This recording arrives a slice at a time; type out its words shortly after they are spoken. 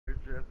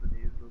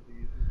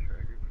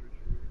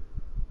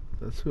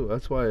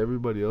That's why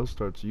everybody else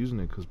starts using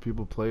it, because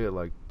people play it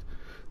like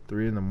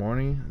 3 in the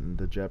morning, and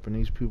the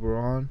Japanese people are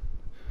on,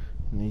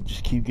 and they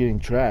just keep getting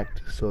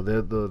tracked. So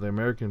the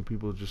American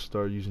people just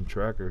start using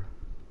Tracker.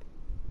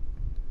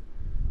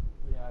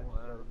 Yeah,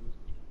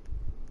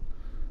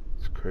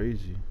 It's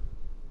crazy.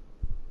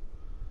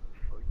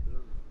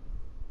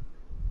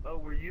 Oh,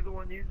 were you the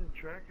one using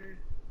Tracker?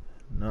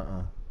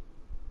 Nuh-uh.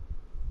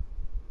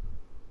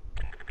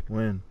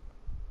 When?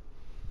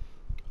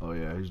 Oh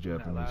yeah, he's in that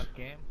Japanese. last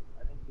game.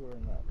 I think you were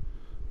in that.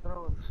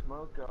 Throwing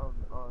smoke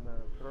on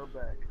a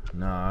throwback.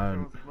 Nah,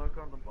 Throwing smoke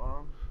on the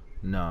bomb.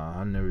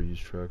 I never use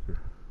Tracker.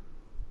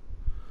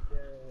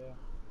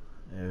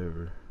 Yeah.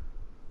 Ever.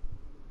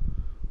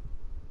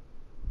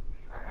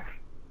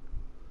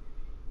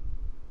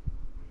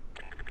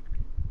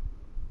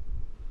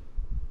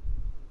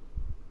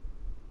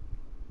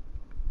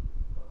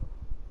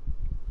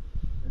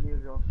 Any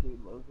of y'all see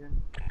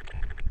Logan?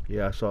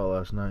 Yeah, I saw it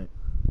last night.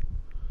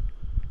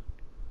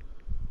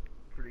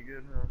 Pretty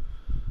good, huh?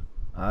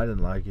 I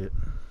didn't like it.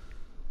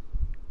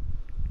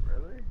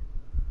 Really?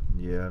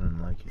 Yeah, I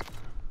didn't like it.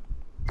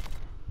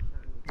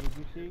 Who did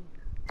you see?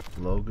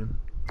 Logan.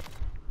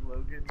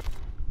 Logan?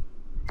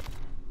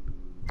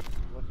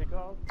 What's it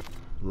called?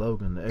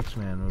 Logan, the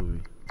X-Men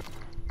movie.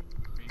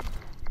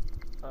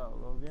 Oh,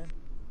 Logan.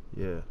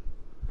 Yeah.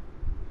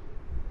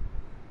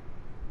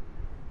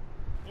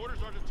 Orders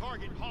are to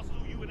target hostile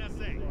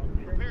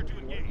UNSA. Prepare to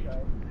engage.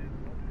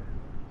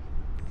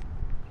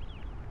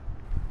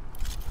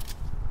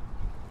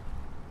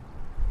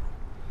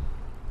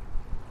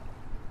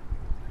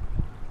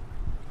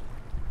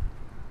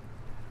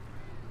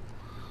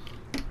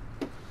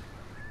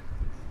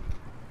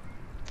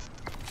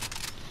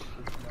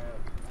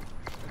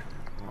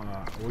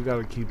 We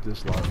gotta keep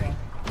this locked. Search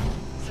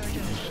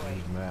and destroy.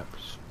 These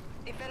maps.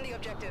 Defend the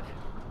objective.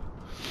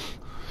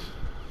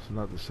 It's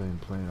not the same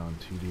plane on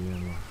TDM or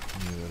any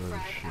of that other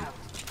Frag shit. out.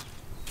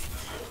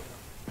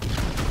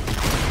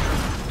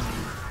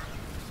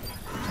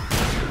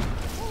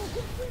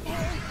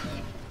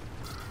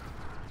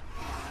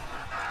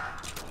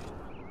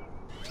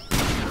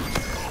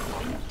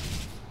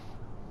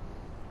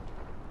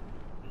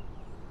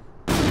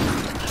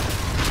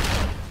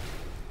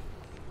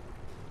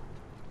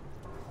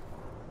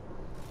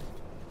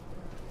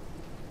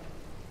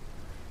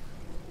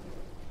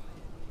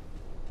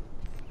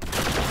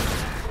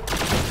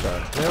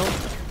 Hell?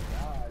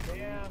 God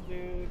damn,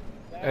 dude.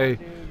 Hey.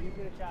 Dude, you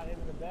could have shot him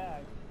in the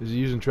back. Is he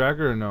using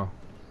Tracker or no?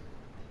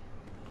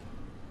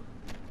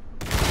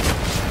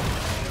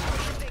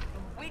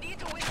 We need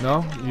to win.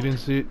 No? You didn't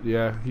see it?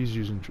 Yeah, he's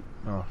using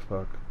oh,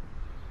 fuck.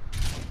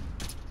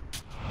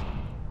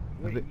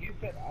 Wait, think- you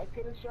said I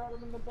could have shot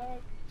him in the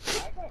back?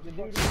 I got The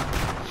dude.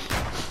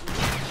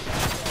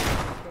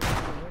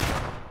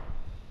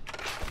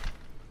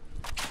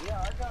 Yeah,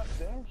 I got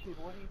Banshee.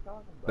 What are you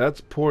talking about?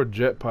 That's poor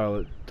jet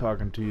pilot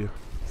talking to you.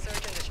 Search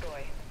and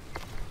destroy.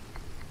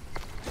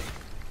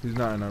 He's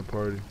not in our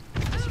party.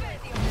 Defend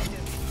the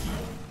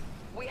objective.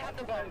 We have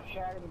the I bomb.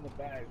 shot him in the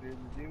back, dude.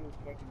 The dude was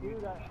fucking Dude,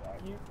 using the shot.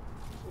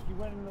 if you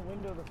went in the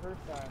window the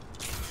first time.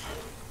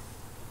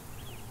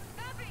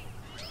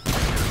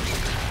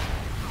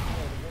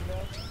 Oh, the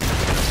window?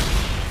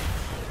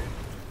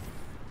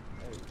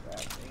 Hey,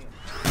 God damn.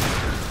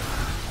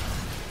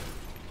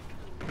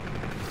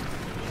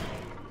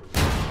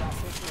 Got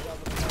pictures of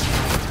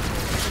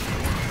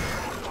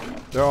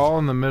it. They're all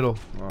in the middle.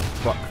 Oh,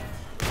 fuck.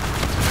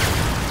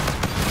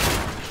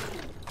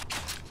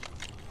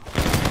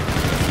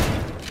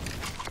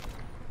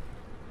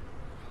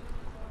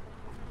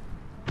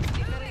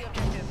 Defend the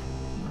objective.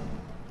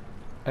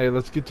 Hey,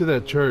 let's get to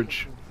that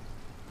church.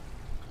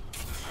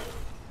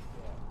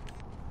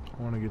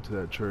 I want to get to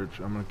that church.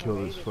 I'm gonna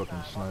kill this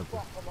fucking sniper.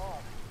 Fuck 'em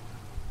off.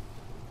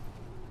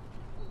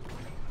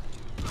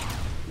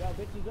 Yo,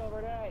 bitches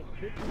over there.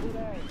 Bitches over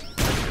there.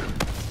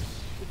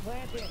 You're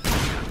planting.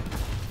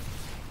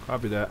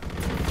 Copy that.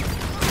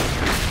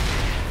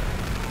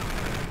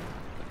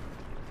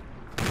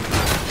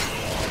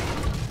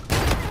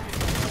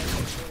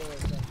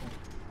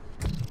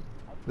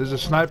 There's a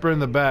sniper in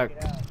the back.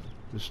 Get out.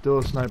 There's still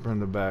a sniper in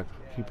the back.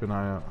 Keep an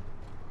eye out.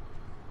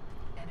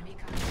 Enemy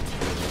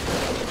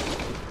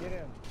contact. Get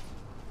him.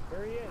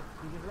 There he is.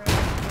 He just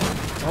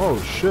ran.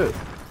 Oh shit.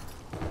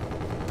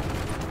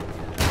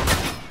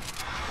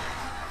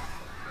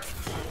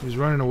 He's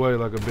running away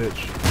like a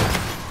bitch.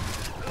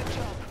 Good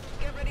job.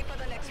 Get ready for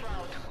the next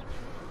round.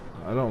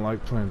 I don't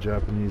like playing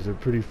Japanese. They're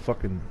pretty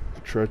fucking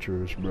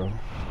treacherous, bro.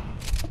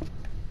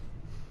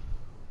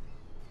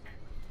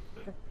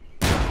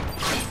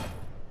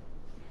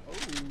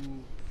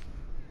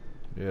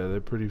 Yeah,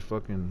 they're pretty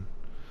fucking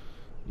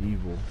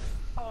evil.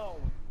 Oh.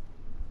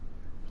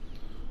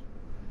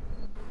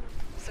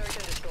 Search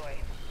and destroy.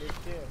 Good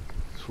shit.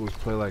 Supposed to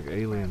play like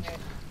aliens.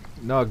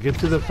 No, get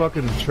to the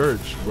fucking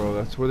church, bro.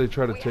 That's where they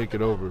try to take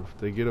it over. If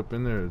they get up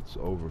in there, it's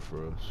over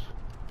for us.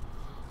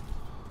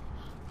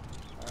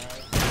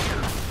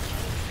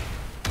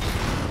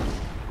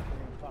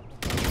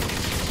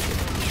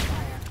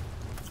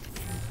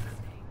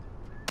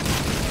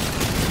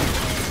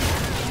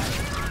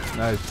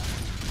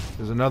 Nice.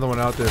 There's another one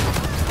out there.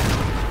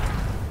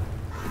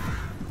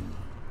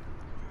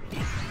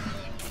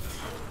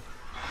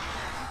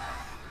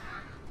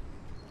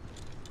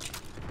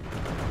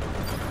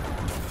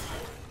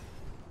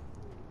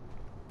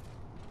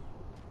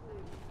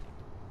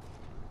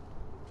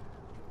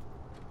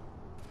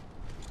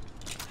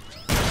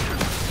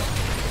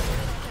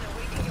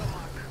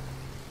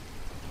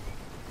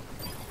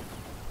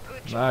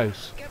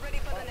 Nice. Get ready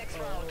for the next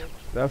round.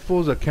 That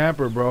fool's a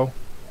camper, bro.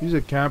 He's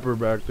a camper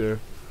back there.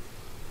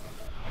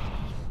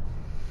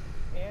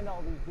 And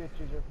all these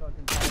bitches are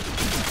fucking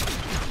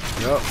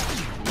Yup.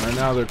 Right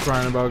now they're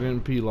crying about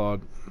getting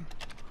P-lawed.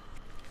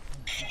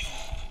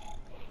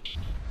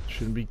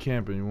 Shouldn't be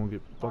camping. You won't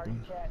get party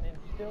fucking... chatting and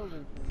still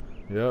losing.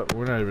 Yep,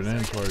 we're not even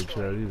in party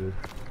chat either.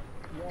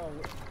 Yo,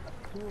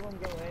 2 of them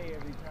go hey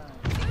every time.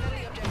 Defend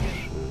the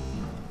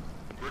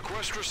objective.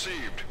 Request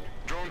received.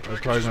 Drone That's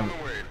package probably is on gonna-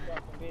 the way.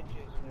 Fucking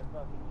bitches and they're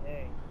fucking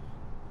hey.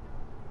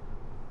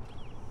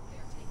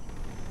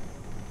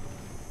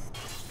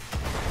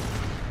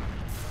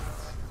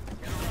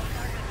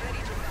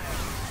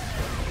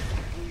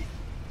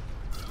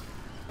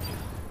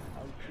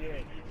 Oh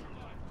shit.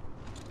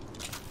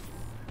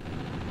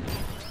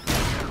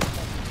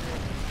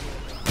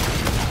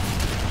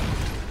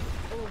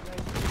 Oh,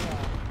 nice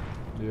shot.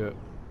 Yeah.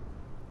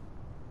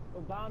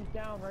 Oh, bomb's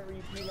down right where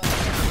you peel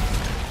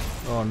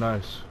Oh,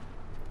 nice.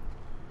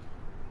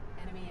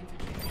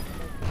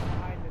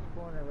 behind this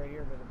corner right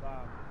here by the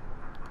bomb.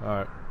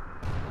 Alright.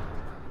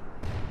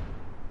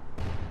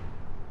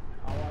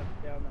 I'll watch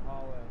down the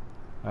hallway.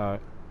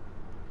 Alright.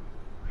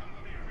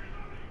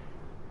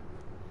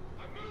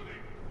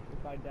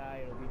 If I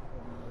die, it'll be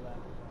from the left.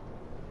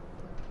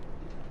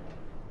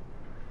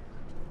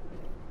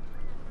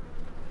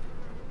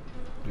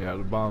 Yeah,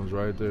 the bomb's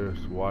right there.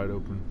 It's wide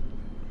open.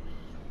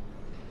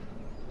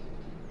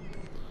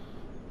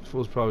 This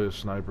fool's probably a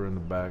sniper in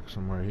the back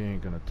somewhere. He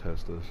ain't gonna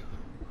test us.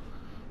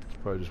 He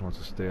probably just wants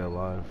to stay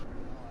alive.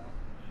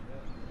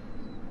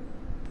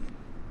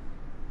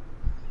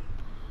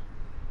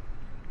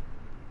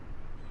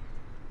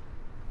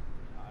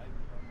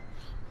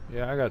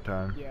 Yeah, I got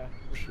time. Yeah.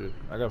 Shit,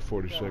 I got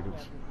 40 seconds.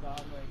 Bomb right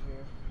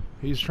here.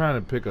 He's trying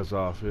to pick us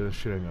off. Yeah, that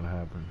shit ain't gonna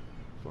happen.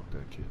 Fuck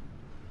that kid.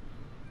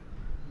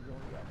 He's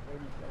only got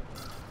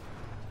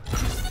 30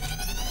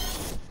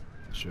 seconds.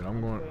 Shit,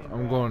 I'm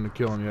going to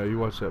kill him. Yeah, you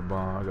watch that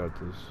bomb. I got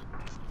this.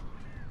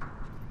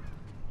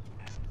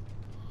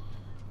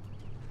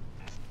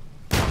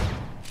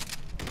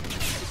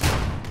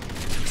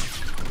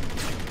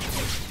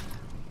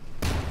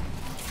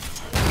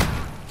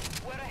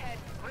 We're ahead.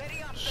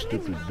 Ready up. The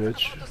Stupid next round is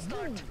bitch. about to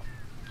start.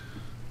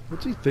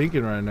 What's he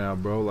thinking right now,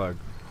 bro? Like,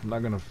 I'm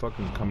not gonna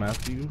fucking come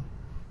after you?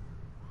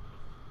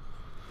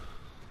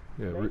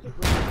 Yeah, Basically,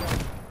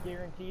 he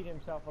guaranteed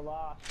himself a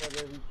loss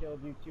whether he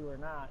killed you two or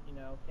not, you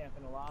know,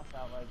 camping a loss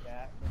out like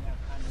that. Didn't have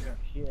time to do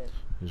shit.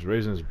 he's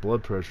raising his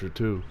blood pressure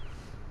too.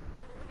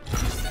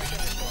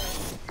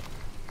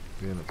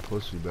 Being a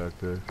pussy back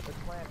there. Let's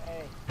plant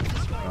A.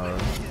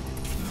 Alright.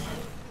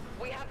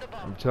 We have the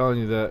bomb. I'm telling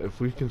you that if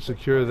we can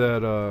secure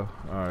that,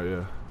 alright,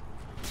 yeah.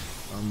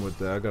 I'm with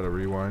that. I gotta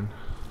rewind.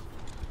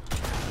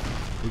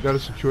 We gotta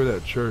secure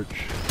that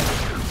church.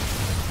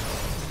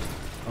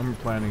 I'm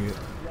planning it.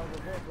 Yo,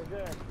 we're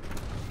good.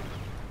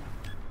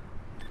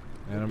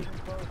 And I'm,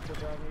 Close to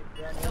bro. We're on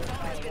the The other bomb side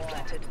has of the been wall.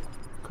 planted.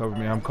 cover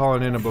me. I'm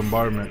calling in a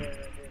bombardment.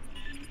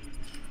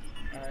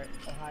 Alright,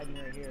 I'm hiding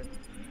right here.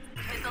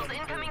 Missiles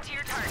incoming to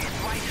your target.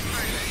 Right in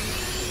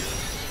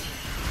front.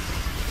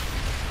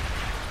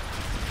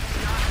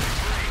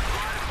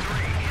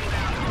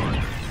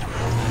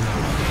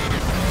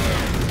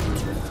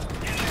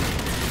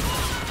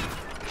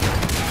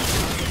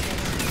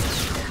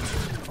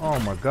 Oh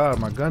my god,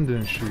 my gun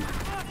didn't shoot.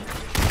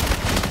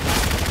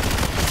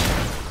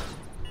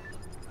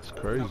 That's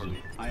crazy.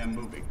 I am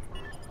moving.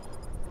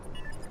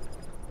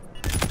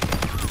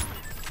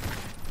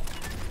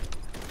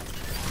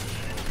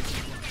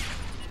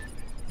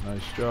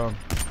 Nice job.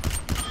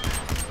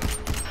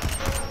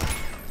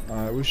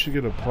 Alright, we should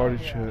get a party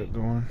chat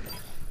going.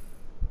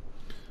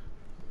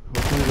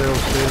 Hopefully they'll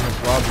stay in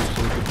this lobby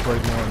so we can play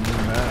more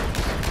new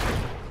maps.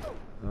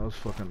 That was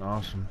fucking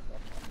awesome.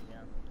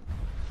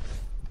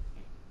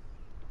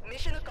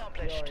 Mission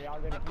accomplished. Yo, are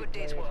y'all gonna A keep good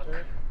day's playing work.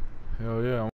 Surf? Hell yeah.